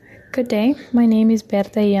Good day, my name is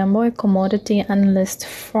Bertha Ijambo, a commodity analyst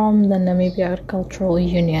from the Namibian Agricultural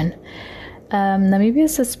Union. Namibia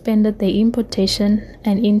suspended the importation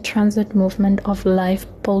and in-transit movement of live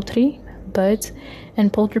poultry, birds,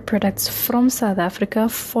 and poultry products from South Africa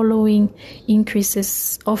following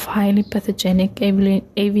increases of highly pathogenic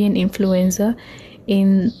avian influenza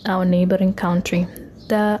in our neighboring country.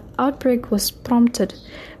 The outbreak was prompted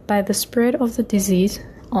by the spread of the disease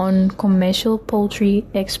on commercial poultry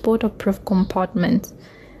export-approved compartments.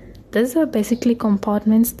 These are basically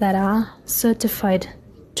compartments that are certified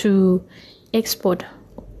to export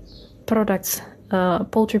products,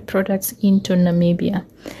 poultry products into Namibia.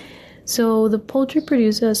 So the Poultry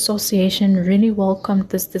Producer Association really welcomed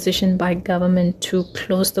this decision by government to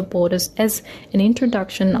close the borders, as an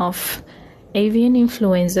introduction of avian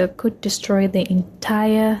influenza could destroy the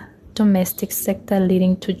entire domestic sector,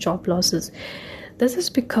 leading to job losses. This is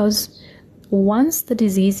because once the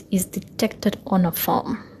disease is detected on a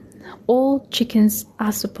farm, all chickens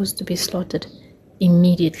are supposed to be slaughtered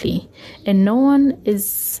immediately. And no one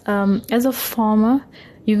is, as a farmer,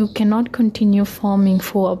 you cannot continue farming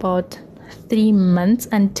for about 3 months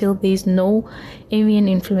until there is no avian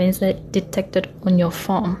influenza detected on your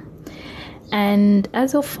farm. And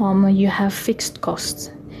as a farmer, you have fixed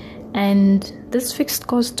costs. And these fixed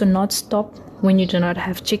costs do not stop when you do not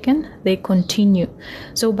have chicken, they continue.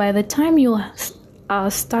 So by the time you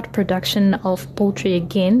start production of poultry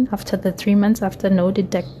again, after the 3 months, after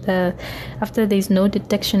there's no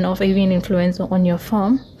detection of avian influenza on your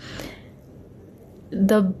farm,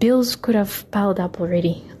 the bills could have piled up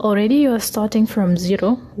already. Already you are starting from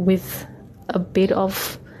zero with a bit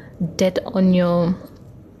of debt on your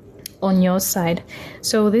side.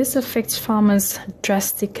 So this affects farmers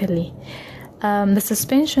drastically. The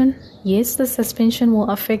suspension will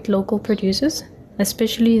affect local producers,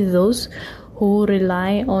 especially those who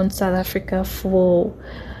rely on South Africa for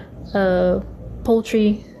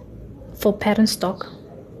poultry, for parent stock.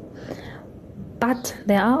 But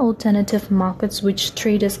there are alternative markets which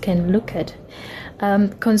traders can look at.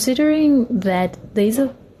 Considering that there is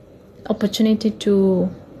an opportunity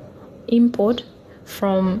to import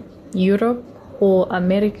from Europe or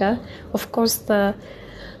America, of course the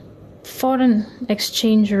foreign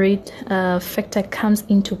exchange rate factor comes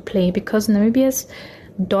into play because Namibia's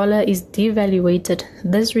dollar is devaluated.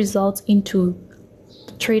 This results into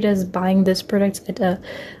traders buying these products at a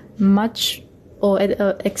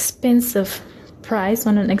expensive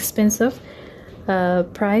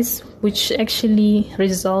price, which actually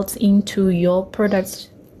results into your products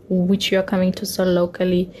which you are coming to sell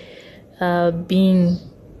locally being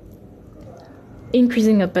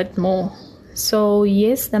increasing a bit more. So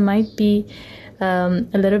yes, there might be a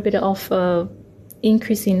little bit of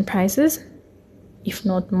increase in prices, if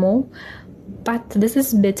not more, but this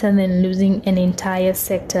is better than losing an entire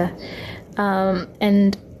sector.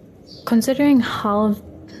 And considering how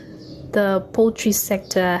the poultry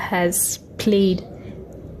sector has played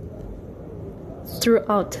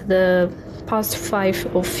throughout the past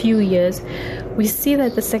few years, we see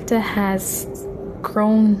that the sector has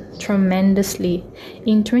grown tremendously.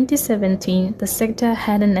 In 2017, the sector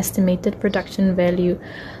had an estimated production value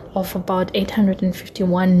of about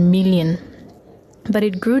 851 million, but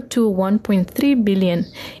it grew to 1.3 billion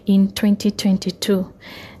in 2022.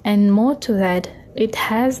 And more to that, it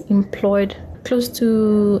has employed close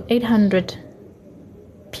to 800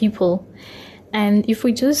 people. And if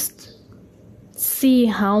we just see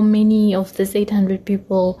how many of these 800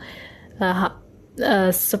 people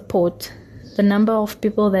support, the number of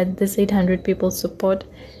people that these 800 people support,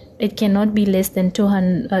 it cannot be less than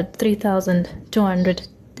 3,200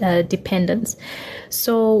 dependents.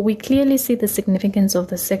 So we clearly see the significance of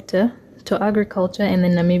the sector to agriculture and the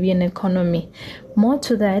Namibian economy. More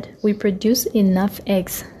to that, we produce enough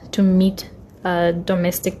eggs to meet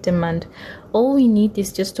domestic demand. All we need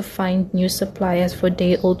is just to find new suppliers for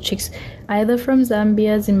day-old chicks, either from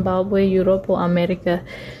Zambia, Zimbabwe, Europe, or America.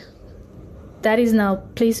 That is now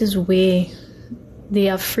places where they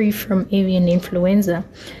are free from avian influenza.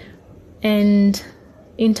 And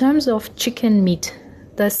in terms of chicken meat,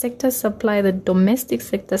 the domestic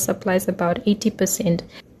sector supplies about 80%,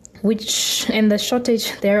 and the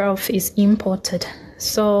shortage thereof is imported.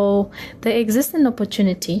 So there exists an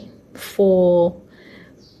opportunity for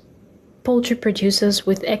poultry producers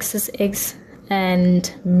with excess eggs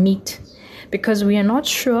and meat, because we are not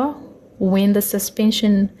sure when the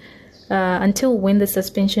suspension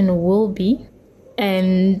will be,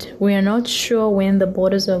 and we are not sure when the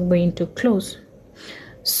borders are going to close.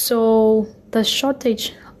 So the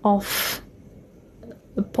shortage of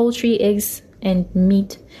poultry, eggs, and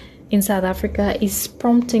meat in South Africa is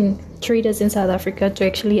prompting traders in South Africa to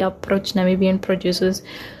actually approach Namibian producers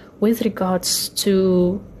with regards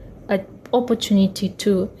to an opportunity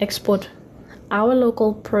to export our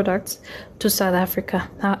local products to South Africa.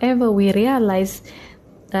 However, we realize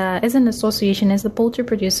as an association, as the Poultry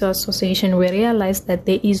Producer Association, we realize that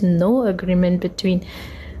there is no agreement between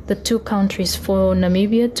the two countries for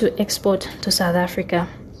Namibia to export to South Africa,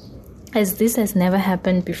 as this has never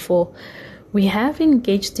happened before. We have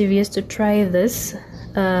engaged TVS to try this,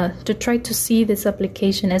 to try to see this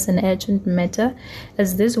application as an urgent matter,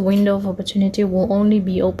 as this window of opportunity will only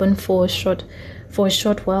be open for a short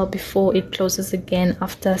while before it closes again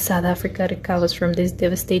after South Africa recovers from this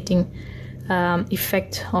devastating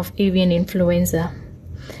effect of avian influenza.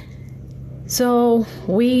 So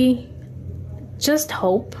we just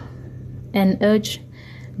hope and urge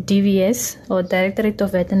DVS, or Directorate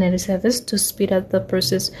of Veterinary Service, to speed up the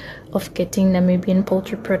process of getting Namibian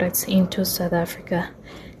poultry products into South Africa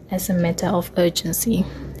as a matter of urgency.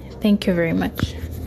 Thank you very much.